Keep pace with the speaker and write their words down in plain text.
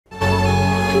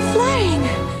I'm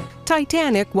flying!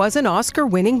 Titanic was an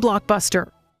Oscar-winning blockbuster.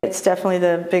 It's definitely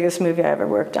the biggest movie I ever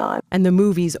worked on. And the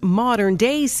movie's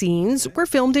modern-day scenes were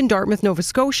filmed in Dartmouth, Nova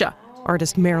Scotia.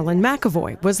 Artist Marilyn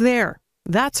McAvoy was there.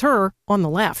 That's her on the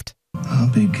left.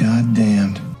 I'll be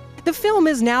goddamned. The film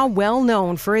is now well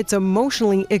known for its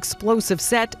emotionally explosive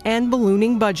set and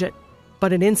ballooning budget.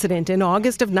 But an incident in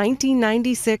August of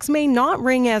 1996 may not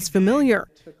ring as familiar.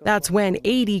 That's when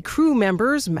 80 crew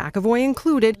members, McAvoy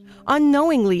included,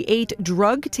 unknowingly ate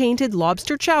drug-tainted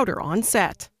lobster chowder on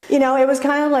set. You know, it was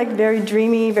kind of like very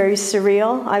dreamy, very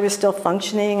surreal. I was still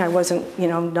functioning. I wasn't,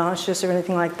 nauseous or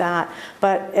anything like that.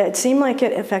 But it seemed like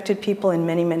it affected people in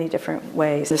many, many different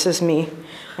ways. This is me,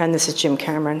 and this is Jim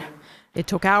Cameron. It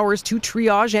took hours to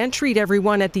triage and treat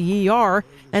everyone at the ER,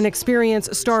 an experience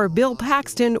star Bill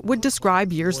Paxton would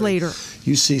describe years later.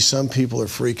 You see some people are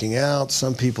freaking out,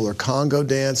 some people are Congo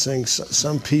dancing,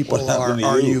 some people are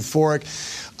euphoric.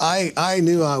 I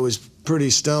knew I was pretty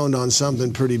stoned on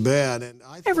something pretty bad.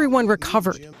 Everyone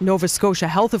recovered. Nova Scotia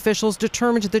health officials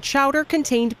determined the chowder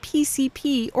contained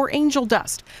PCP, or angel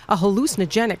dust, a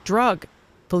hallucinogenic drug.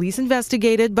 Police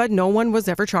investigated, but no one was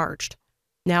ever charged.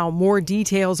 Now, more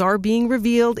details are being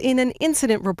revealed in an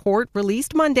incident report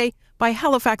released Monday by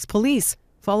Halifax Police,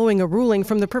 following a ruling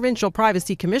from the Provincial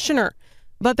Privacy Commissioner.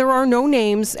 But there are no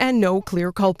names and no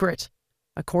clear culprit.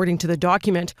 According to the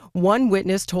document, one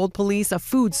witness told police a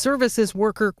food services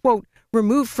worker, quote,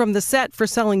 removed from the set for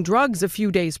selling drugs a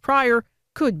few days prior,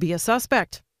 could be a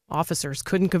suspect. Officers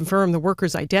couldn't confirm the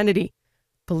worker's identity.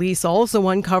 Police also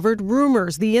uncovered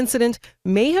rumors the incident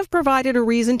may have provided a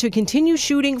reason to continue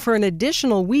shooting for an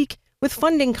additional week, with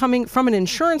funding coming from an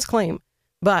insurance claim.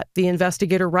 But the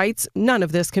investigator writes none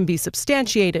of this can be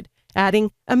substantiated,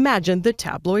 adding, imagine the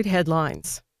tabloid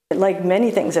headlines. Like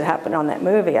many things that happened on that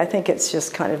movie, I think it's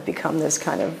just kind of become this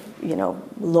kind of,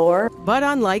 lore. But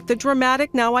unlike the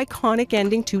dramatic, now iconic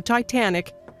ending to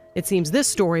Titanic, it seems this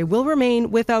story will remain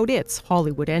without its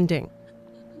Hollywood ending.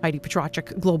 Heidi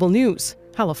Petracek, Global News,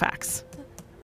 Halifax.